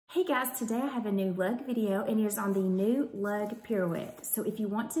Hey guys, today I have a new Lug video and it is on the new Lug Pirouette. So if you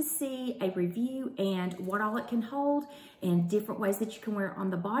want to see a review and what all it can hold and different ways that you can wear it on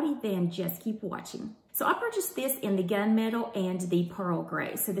the body, then just keep watching. So I purchased this in the gunmetal and the pearl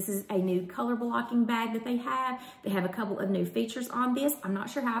gray. So this is a new color blocking bag that they have. They have a couple of new features on this. I'm not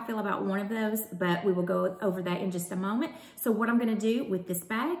sure how I feel about one of those, but we will go over that in just a moment. So what I'm gonna do with this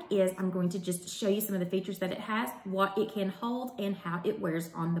bag is I'm going to just show you some of the features that it has, what it can hold, and how it wears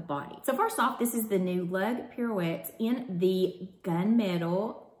on the body. So first off, this is the new Lug Pirouette in the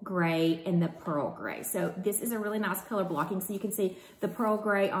gunmetal gray and the pearl gray. So this is a really nice color blocking. So you can see the pearl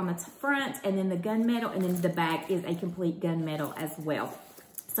gray on the front and then the gunmetal, and then the back is a complete gunmetal as well.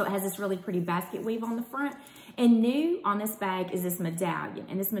 So it has this really pretty basket weave on the front. And new on this bag is this medallion.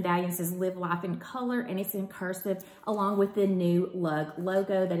 And this medallion says Live Life in Color, and it's in cursive along with the new Lug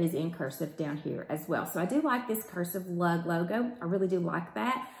logo that is in cursive down here as well. So I do like this cursive Lug logo. I really do like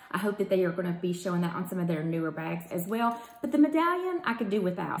that. I hope that they are going to be showing that on some of their newer bags as well. But the medallion I could do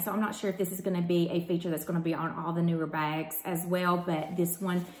without. So I'm not sure if this is going to be a feature that's going to be on all the newer bags as well. But this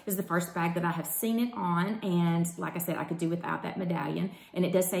one is the first bag that I have seen it on. And like I said, I could do without that medallion. And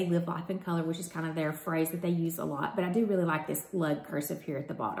it does say Live Life in Color, which is kind of their phrase that they use a lot. But I do really like this Lug cursive here at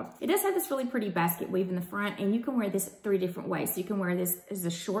the bottom. It does have this really pretty basket weave in the front. And you can wear this 3 different ways. So you can wear this as a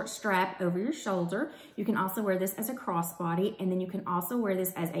short strap over your shoulder. You can also wear this as a crossbody. And then you can also wear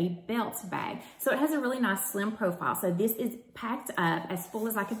this as a belt bag. So it has a really nice slim profile. So this is packed up as full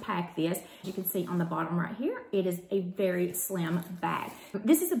as I can pack this. You can see on the bottom right here, it is a very slim bag.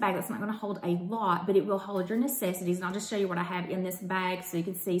 This is a bag that's not going to hold a lot, but it will hold your necessities. And I'll just show you what I have in this bag so you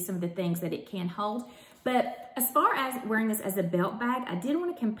can see some of the things that it can hold. But as far as wearing this as a belt bag, I did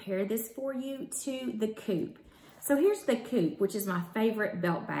want to compare this for you to the Coupe. So here's the Coupe, which is my favorite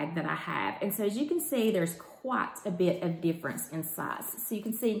belt bag that I have. And so as you can see, there's quite a bit of difference in size. So you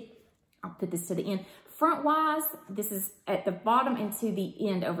can see, I'll put this to the end. Front wise, this is at the bottom and to the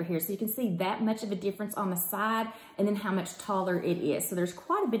end over here. So you can see that much of a difference on the side and then how much taller it is. So there's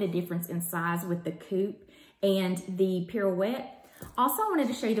quite a bit of difference in size with the Coupe and the Pirouette. Also, I wanted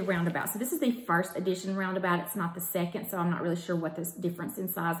to show you the roundabout. So this is the first edition roundabout. It's not the second, so I'm not really sure what the difference in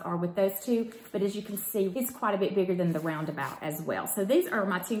size are with those two. But as you can see, it's quite a bit bigger than the roundabout as well. So these are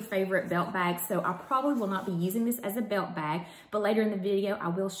my 2 favorite belt bags. So I probably will not be using this as a belt bag, but later in the video, I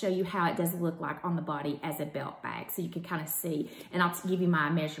will show you how it does look like on the body as a belt bag. So you can kind of see, and I'll give you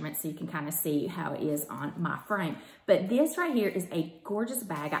my measurements so you can kind of see how it is on my frame. But this right here is a gorgeous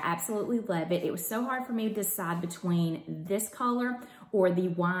bag. I absolutely love it. It was so hard for me to decide between this color or the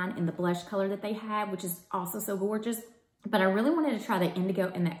wine and the blush color that they have, which is also so gorgeous. But I really wanted to try the indigo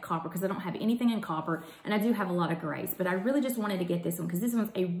and that copper because I don't have anything in copper, and I do have a lot of grays, but I really just wanted to get this one because this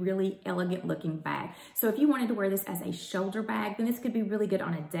one's a really elegant looking bag. So if you wanted to wear this as a shoulder bag, then this could be really good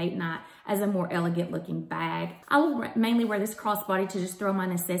on a date night as a more elegant looking bag. I will mainly wear this crossbody to just throw my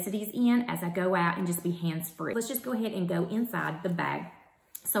necessities in as I go out and just be hands-free. Let's just go ahead and go inside the bag.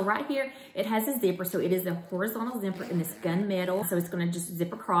 So right here, it has a zipper. So it is a horizontal zipper in this gunmetal. So it's going to just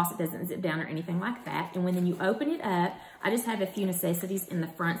zip across. It doesn't zip down or anything like that. And when you open it up, I just have a few necessities in the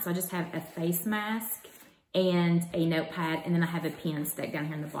front. So I just have a face mask and a notepad, and then I have a pen stuck down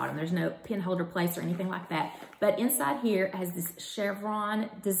here in the bottom. There's no pen holder place or anything like that. But inside here it has this chevron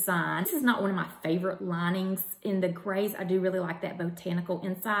design. This is not one of my favorite linings. In the grays, I do really like that botanical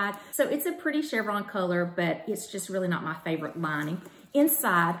inside. So it's a pretty chevron color, but it's just really not my favorite lining.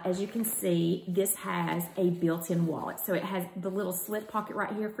 Inside, as you can see, this has a built-in wallet. So it has the little slip pocket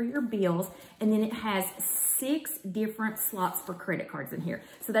right here for your bills, and then it has 6 different slots for credit cards in here.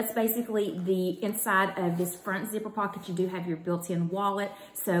 So that's basically the inside of this front zipper pocket. You do have your built-in wallet.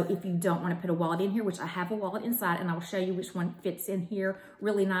 So if you don't want to put a wallet in here, which I have a wallet inside, and I will show you which one fits in here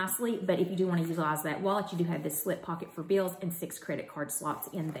really nicely. But if you do want to utilize that wallet, you do have this slip pocket for bills and 6 credit card slots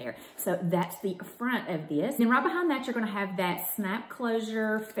in there. So that's the front of this. Then right behind that, you're going to have that snap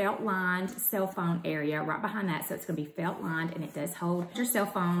closure felt lined cell phone area right behind that. So it's going to be felt lined, and it does hold your cell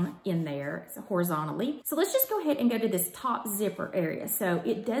phone in there horizontally. So let's just go ahead and go to this top zipper area. So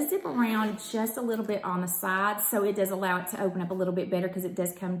it does zip around just a little bit on the side. So it does allow it to open up a little bit better because it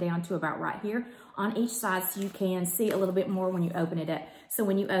does come down to about right here on each side. So you can see a little bit more when you open it up. So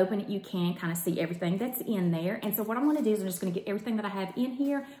when you open it, you can kind of see everything that's in there. And so what I'm going to do is I'm just going to get everything that I have in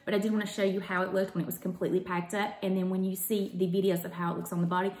here, but I did want to show you how it looked when it was completely packed up. And then when you see the videos of how it looks on the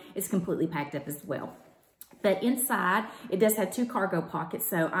body, it's completely packed up as well. But inside, it does have 2 cargo pockets.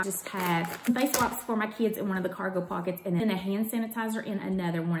 So I just have face wipes for my kids in one of the cargo pockets, and then a hand sanitizer in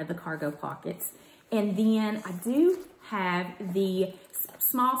another one of the cargo pockets. And then I do have the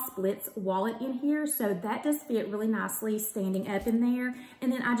small splits wallet in here, so that does fit really nicely standing up in there.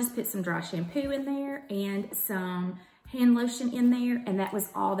 And then I just put some dry shampoo in there and some hand lotion in there, and that was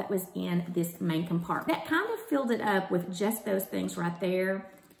all that was in this main compartment. That kind of filled it up with just those things right there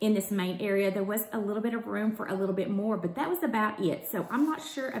in this main area. There was a little bit of room for a little bit more, but that was about it. So I'm not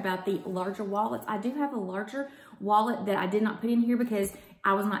sure about the larger wallets. I do have a larger wallet that I did not put in here because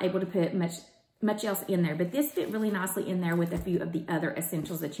I was not able to put much else in there, but this fit really nicely in there with a few of the other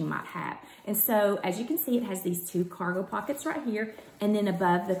essentials that you might have. And so as you can see, it has these 2 cargo pockets right here, and then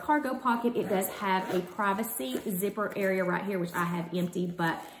above the cargo pocket, it does have a privacy zipper area right here, which I have emptied,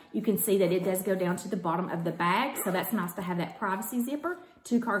 but you can see that it does go down to the bottom of the bag. So that's nice to have that privacy zipper,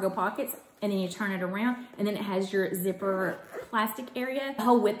 2 cargo pockets, and then you turn it around, and then it has your zipper plastic area, the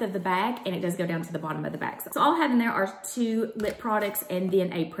whole width of the bag, and it does go down to the bottom of the bag. So all I have in there are 2 lip products and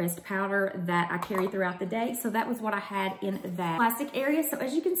then a pressed powder that I carry throughout the day. So that was what I had in that plastic area. So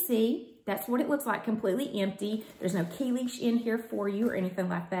as you can see, that's what it looks like, completely empty. There's no key leash in here for you or anything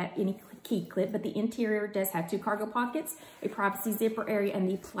like that, any key clip, but the interior does have 2 cargo pockets, a privacy zipper area, and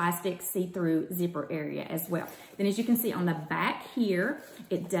the plastic see-through zipper area as well. Then as you can see on the back here,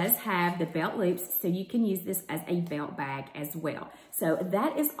 it does have the belt loops, so you can use this as a belt bag as well. So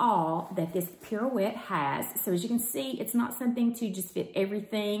that is all that this Pirouette has. So as you can see, it's not something to just fit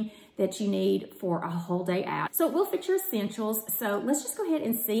everything that you need for a whole day out. So it will fit your essentials. So let's just go ahead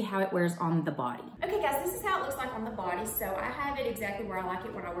and see how it wears on the body. Okay guys, this is how it looks like on the body. So I have it exactly where I like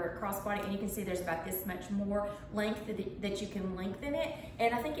it when I wear a crossbody, and you can see there's about this much more length that you can lengthen it.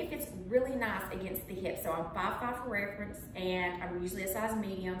 And I think it fits really nice against the hip. So I'm 5'5" for reference, and I'm usually a size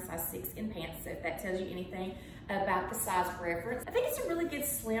medium, size 6 in pants, so if that tells you anything about the size reference. I think it's a really good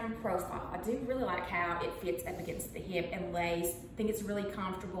slim profile. I do really like how it fits up against the hip and lays. I think it's really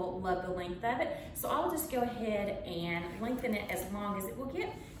comfortable, love the length of it. So I'll just go ahead and lengthen it as long as it will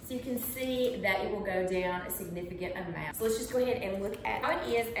get. So you can see that it will go down a significant amount. So let's just go ahead and look at how it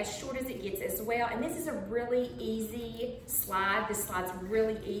is as short as it gets as well. And this is a really easy slide. This slide's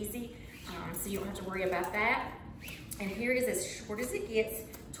really easy, so you don't have to worry about that. And here it is as short as it gets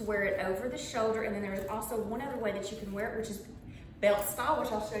to wear it over the shoulder. And then there is also one other way that you can wear it, which is belt style,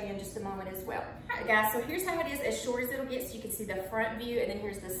 which I'll show you in just a moment as well. All right guys, so here's how it is as short as it'll get. So you can see the front view, and then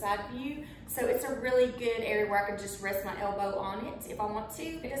here's the side view. So it's a really good area where I can just rest my elbow on it if I want to.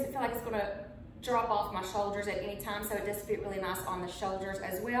 It doesn't feel like it's gonna drop off my shoulders at any time, so it does fit really nice on the shoulders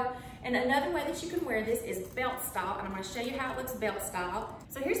as well. And another way that you can wear this is belt style, and I'm gonna show you how it looks belt style.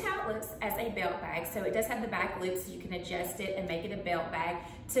 So here's how it looks as a belt bag. So it does have the back loop, so you can adjust it and make it a belt bag.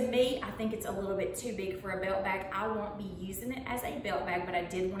 To me, I think it's a little bit too big for a belt bag. I won't be using it as a belt bag, but I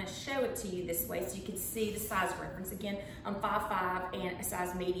did want to show it to you this way so you can see the size reference. Again, I'm 5'5" and a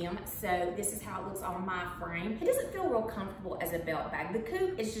size medium, so this is how it looks on my frame. It doesn't feel real comfortable as a belt bag. The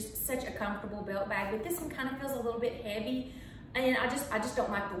coupe is just such a comfortable belt bag, but this one kind of feels a little bit heavy. And I just don't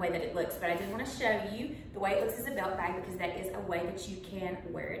like the way that it looks, but I did want to show you the way it looks as a belt bag because that is a way that you can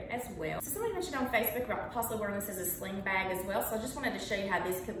wear it as well. So somebody mentioned on Facebook about possibly wearing this as a sling bag as well. So I just wanted to show you how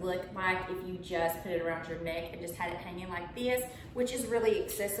this could look like if you just put it around your neck and just had it hanging like this, which is really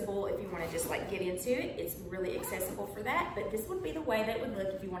accessible if you want to just like get into it. It's really accessible for that, but this would be the way that it would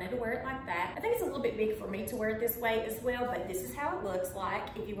look if you wanted to wear it like that. I think it's a little bit big for me to wear it this way as well, but this is how it looks like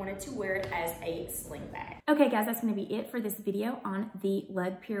if you wanted to wear it as a sling bag. Okay guys, that's going to be it for this video on the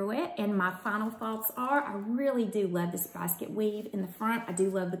Lug Pirouette, and my final thoughts are I really do love this basket weave in the front. I do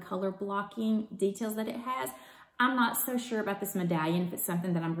love the color blocking details that it has. I'm not so sure about this medallion, if it's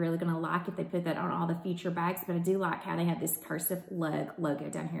something that I'm really gonna like if they put that on all the future bags, but I do like how they have this cursive Lug logo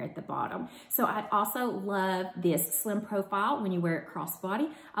down here at the bottom. So I also love this slim profile when you wear it crossbody.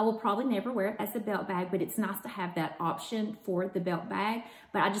 I will probably never wear it as a belt bag, but it's nice to have that option for the belt bag,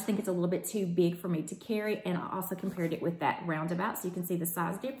 but I just think it's a little bit too big for me to carry, and I also compared it with that roundabout, so you can see the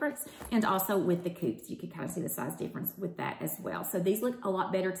size difference, and also with the coupes, you can kind of see the size difference with that as well. So these look a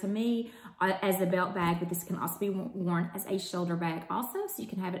lot better to me as a belt bag, but this can also be worn as a shoulder bag also, so you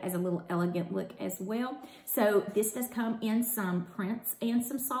can have it as a little elegant look as well. So this does come in some prints and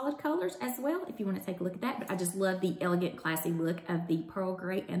some solid colors as well, if you want to take a look at that, but I just love the elegant, classy look of the pearl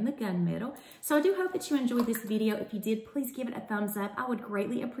gray and the gunmetal. So I do hope that you enjoyed this video. If you did, please give it a thumbs up. I would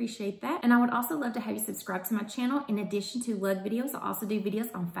greatly appreciate that, and I would also love to have you subscribe to my channel. In addition to Lug videos, I also do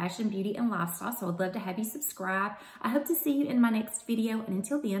videos on fashion, beauty, and lifestyle, so I'd love to have you subscribe. I hope to see you in my next video, and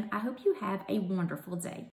until then, I hope you have a wonderful day.